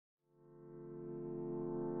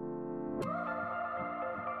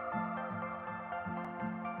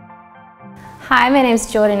Hi, my name's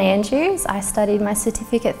Jordan Andrews. I studied my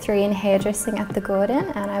Certificate 3 in hairdressing at the Gordon,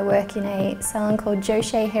 and I work in a salon called Joe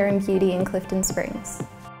Shea Hair and Beauty in Clifton Springs.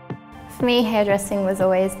 For me, hairdressing was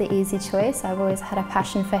always the easy choice. I've always had a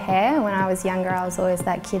passion for hair. When I was younger, I was always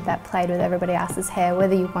that kid that played with everybody else's hair,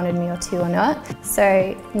 whether you wanted me to or not.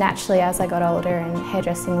 So naturally, as I got older and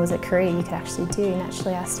hairdressing was a career you could actually do,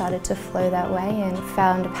 naturally I started to flow that way and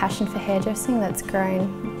found a passion for hairdressing that's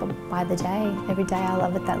grown by the day. Every day I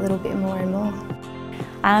love it that little bit more and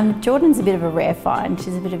more. Jordan's a bit of a rare find.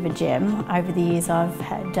 She's a bit of a gem. Over the years I've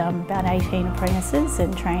had about 18 apprentices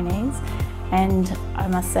and trainees, and I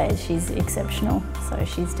must say she's exceptional. So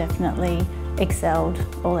she's definitely excelled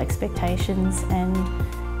all expectations and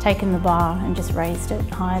taken the bar and just raised it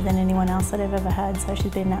higher than anyone else that I've ever had, so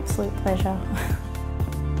she's been an absolute pleasure.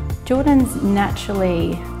 Jordan's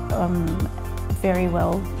naturally very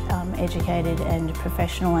well educated and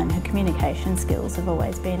professional, and her communication skills have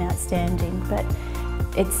always been outstanding, but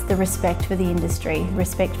it's the respect for the industry,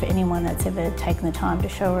 respect for anyone that's ever taken the time to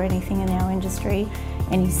show her anything in our industry,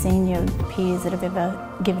 any senior peers that have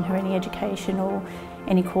ever given her any education or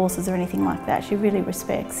any courses or anything like that. She really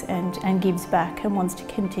respects and gives back and wants to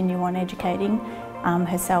continue on educating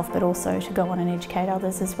herself, but also to go on and educate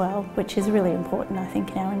others as well, which is really important, I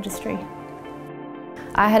think, in our industry.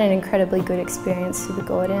 I had an incredibly good experience through the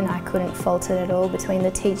Gordon. I couldn't fault it at all. Between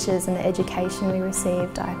the teachers and the education we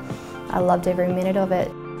received, I loved every minute of it.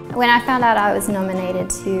 When I found out I was nominated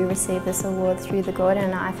to receive this award through the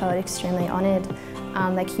Gordon, I felt extremely honoured.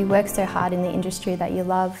 Like, you work so hard in the industry that you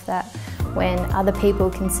love, that when other people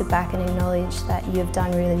can sit back and acknowledge that you've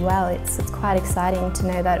done really well, it's quite exciting to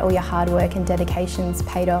know that all your hard work and dedication's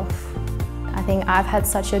paid off. I think I've had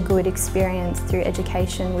such a good experience through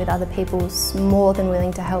education with other people more than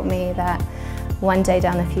willing to help me, that one day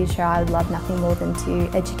down the future I would love nothing more than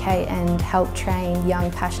to educate and help train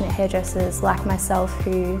young passionate hairdressers like myself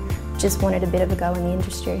who just wanted a bit of a go in the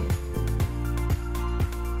industry.